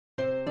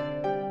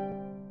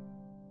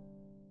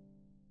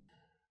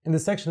In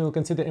this section, we'll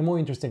consider a more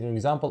interesting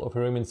example of a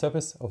Riemann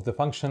surface of the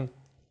function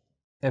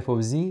f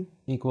of z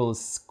equals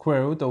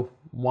square root of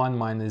 1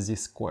 minus z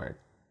squared,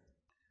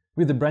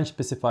 with the branch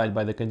specified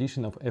by the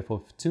condition of f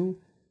of 2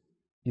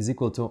 is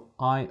equal to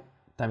I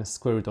times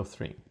square root of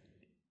 3.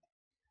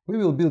 We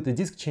will build a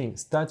disk chain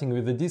starting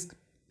with the disk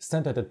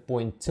centered at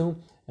point 2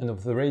 and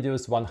of the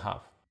radius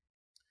 1/2.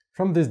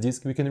 From this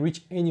disk, we can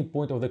reach any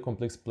point of the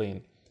complex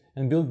plane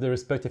and build the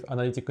respective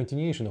analytic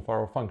continuation of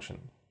our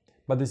function.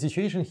 But the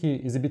situation here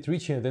is a bit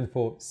richer than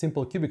for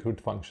simple cubic root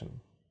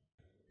function.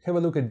 Have a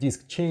look at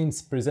disk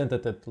chains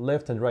presented at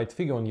left and right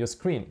figure on your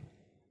screen.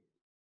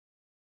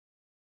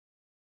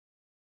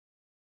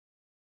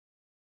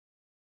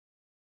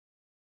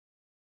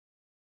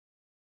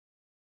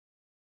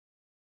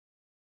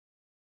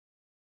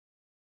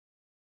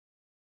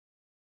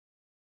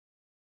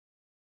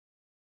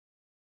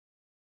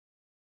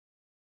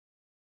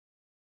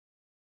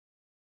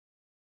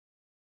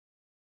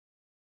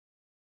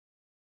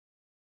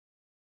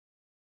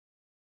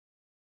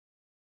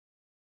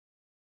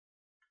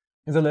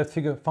 In the left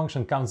figure,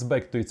 function comes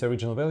back to its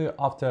original value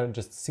after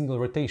just single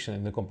rotation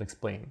in the complex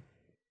plane,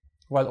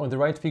 while on the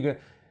right figure,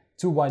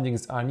 two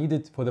windings are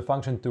needed for the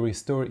function to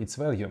restore its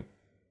value.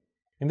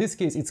 In this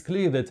case, it's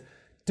clear that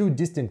two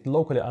distinct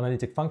locally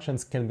analytic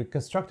functions can be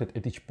constructed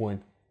at each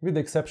point, with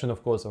the exception,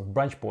 of course, of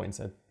branch points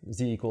at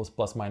z equals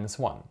plus minus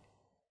 1.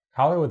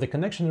 However, the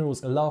connection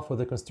rules allow for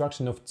the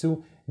construction of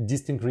two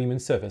distinct Riemann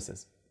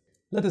surfaces.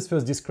 Let us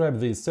first describe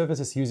these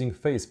surfaces using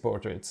phase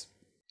portraits.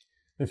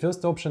 The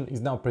first option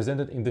is now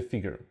presented in the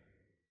figure.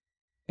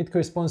 It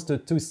corresponds to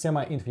two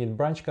semi-infinite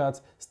branch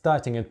cards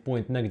starting at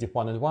point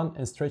 -1 and 1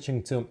 and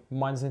stretching to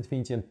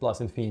 -infinity and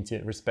 +infinity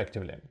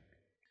respectively.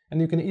 And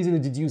you can easily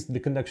deduce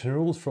the connection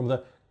rules from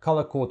the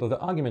color code of the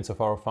arguments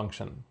of our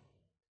function.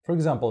 For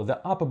example,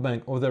 the upper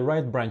bank of the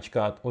right branch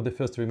card of the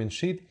first Riemann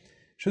sheet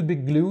should be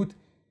glued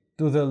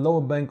to the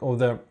lower bank of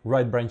the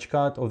right branch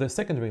card of the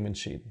second Riemann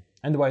sheet,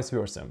 and vice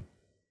versa.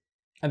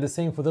 And the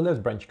same for the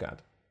left branch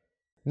card.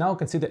 Now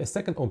consider a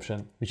second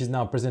option, which is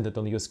now presented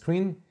on your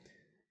screen,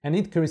 and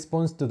it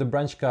corresponds to the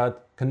branch card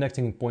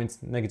connecting points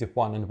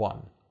 -1 and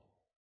 1.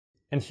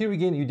 And here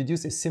again you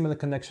deduce a similar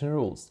connection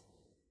rules.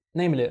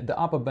 Namely, the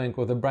upper bank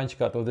of the branch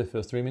card of the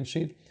first Riemann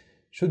sheet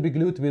should be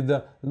glued with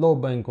the lower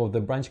bank of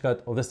the branch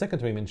card of the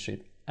second Riemann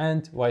sheet,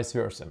 and vice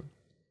versa.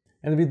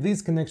 And with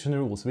these connection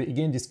rules, we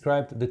again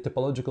described the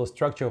topological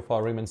structure of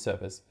our Riemann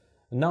surface.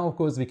 And now, of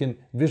course, we can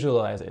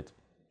visualize it.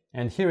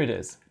 And here it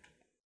is.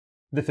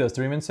 The first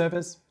Riemann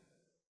surface,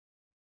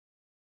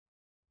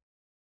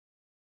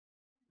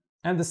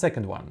 and the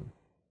second one.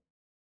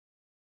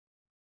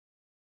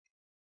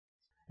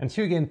 And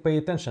here again, pay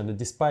attention that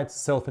despite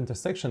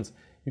self-intersections,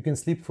 you can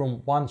slip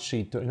from one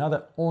sheet to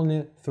another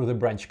only through the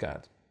branch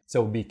card,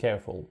 so be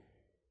careful.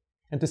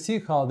 And to see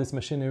how this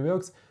machinery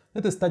works,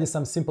 let us study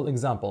some simple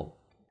example,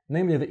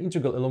 namely the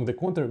integral along the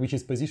contour which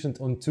is positioned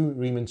on two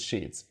Riemann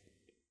sheets.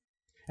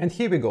 And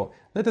here we go,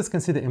 let us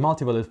consider a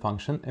multivalued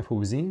function f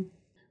of z,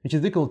 which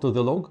is equal to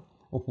the log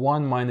of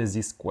 1 minus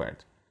z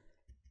squared.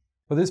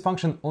 For this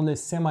function, only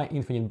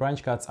semi-infinite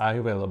branch cards are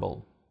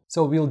available,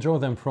 so we'll draw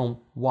them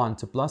from 1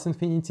 to plus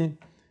infinity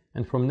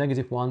and from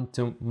 -1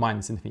 to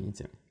minus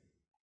infinity.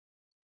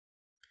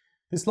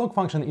 This log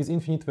function is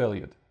infinite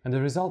valued, and as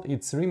a result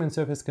its Riemann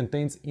surface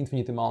contains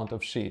infinite amount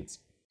of sheets.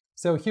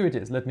 So here it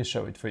is, let me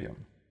show it for you.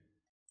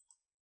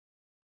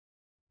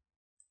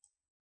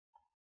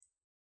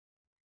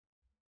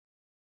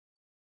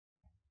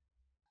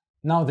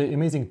 Now the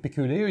amazing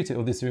peculiarity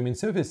of this Riemann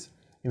surface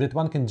is that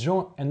one can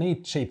draw an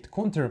 8-shaped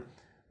contour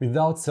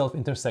without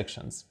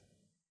self-intersections.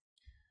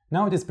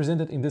 Now it is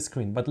presented in the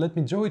screen, but let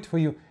me draw it for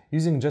you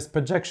using just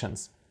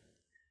projections.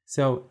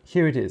 So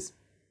here it is.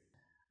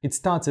 It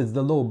starts at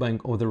the lower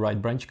bank of the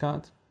right branch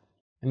card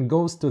and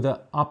goes to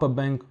the upper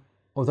bank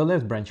of the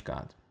left branch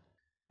card.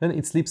 Then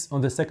it slips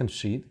on the second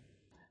sheet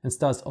and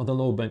starts on the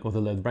lower bank of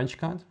the left branch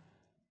card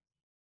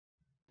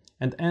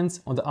and ends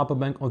on the upper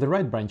bank of the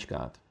right branch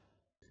card,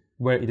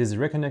 where it is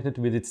reconnected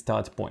with its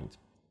start point.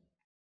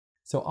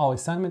 So our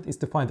assignment is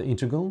to find the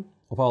integral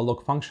of our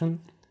log function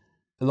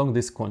along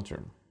this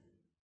contour.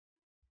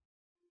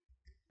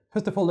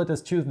 First of all, let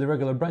us choose the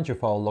regular branch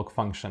of our log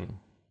function.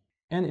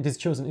 And it is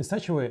chosen in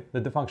such a way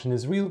that the function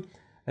is real,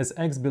 as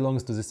x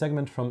belongs to the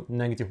segment from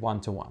 -1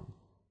 to 1.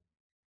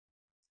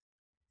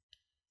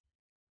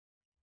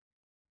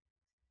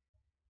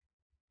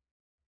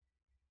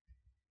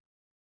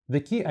 The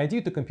key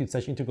idea to compute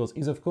such integrals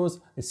is, of course,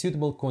 a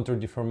suitable contour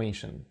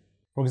deformation.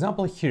 For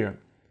example,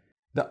 here,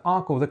 the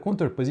arc of the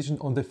contour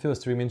positioned on the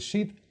first Riemann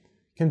sheet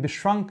can be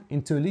shrunk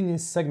into a linear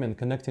segment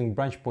connecting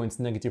branch points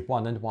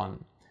 -1 and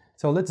 1.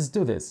 So let's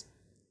do this.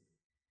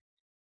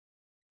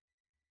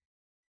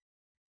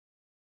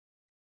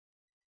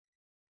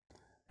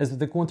 As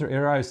the contour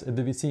arrives at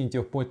the vicinity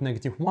of point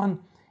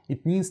 -1,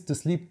 it needs to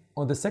slip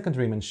on the second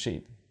Riemann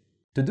sheet.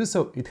 To do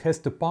so, it has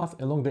to pass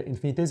along the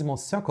infinitesimal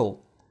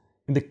circle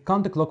in the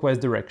counterclockwise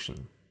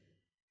direction.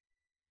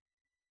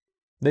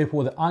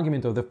 Therefore, the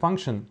argument of the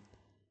function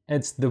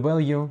adds the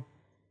value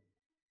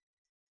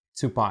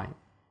 2 pi.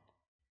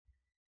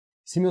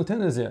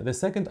 Simultaneously, the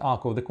second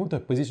arc of the contour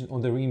positioned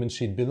on the Riemann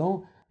sheet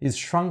below is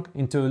shrunk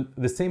into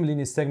the same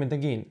linear segment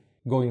again,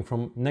 going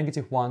from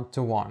 -1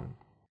 to 1.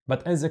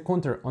 But as the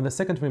contour on the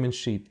second Riemann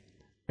sheet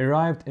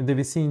arrived in the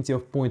vicinity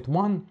of point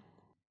 1,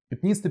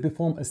 it needs to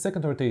perform a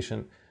second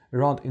rotation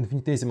around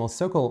infinitesimal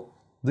circle,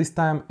 this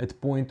time at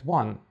point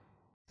 1,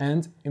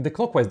 and in the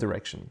clockwise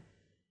direction.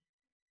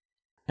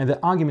 And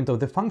the argument of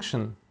the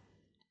function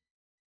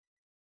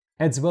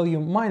adds value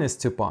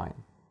 -2 pi,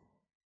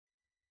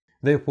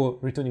 therefore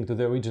returning to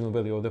the original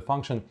value of the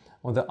function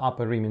on the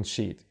upper Riemann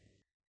sheet.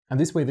 And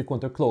this way the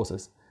contour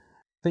closes.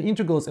 The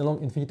integrals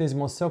along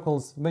infinitesimal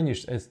circles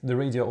vanish as the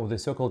radius of the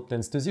circle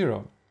tends to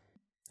 0.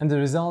 And the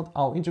result,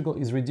 our integral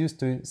is reduced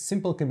to a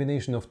simple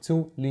combination of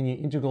two linear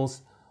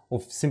integrals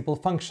of simple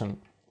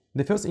function.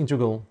 The first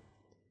integral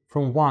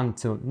from 1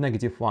 to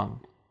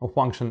 -1 of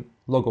function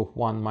log of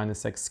 1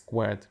 minus x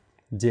squared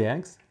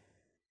dx,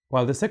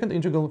 while the second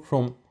integral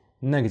from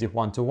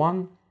 -1 to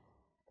 1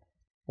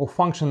 of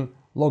function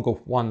log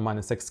of 1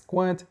 minus x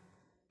squared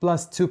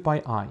plus 2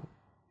 pi I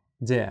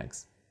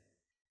dx.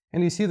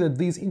 And you see that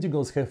these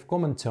integrals have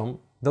common term,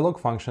 the log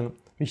function,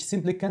 which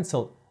simply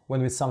cancel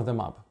when we sum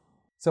them up.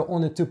 So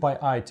only 2 pi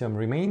I term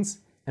remains,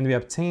 and we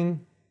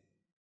obtain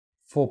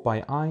 4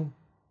 pi I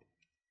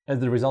as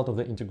the result of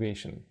the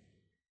integration.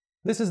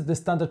 This is the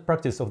standard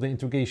practice of the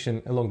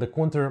integration along the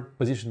contour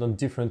positioned on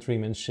different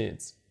Riemann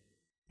sheets.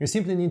 You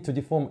simply need to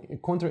deform a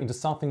contour into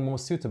something more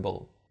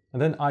suitable,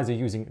 and then either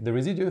using the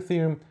residue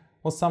theorem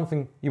or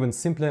something even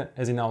simpler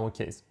as in our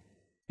case.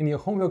 In your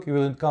homework you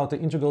will encounter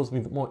integrals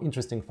with more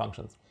interesting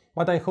functions,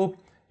 but I hope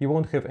you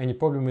won't have any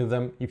problem with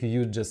them if you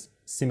use just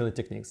similar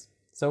techniques.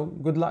 So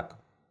good luck!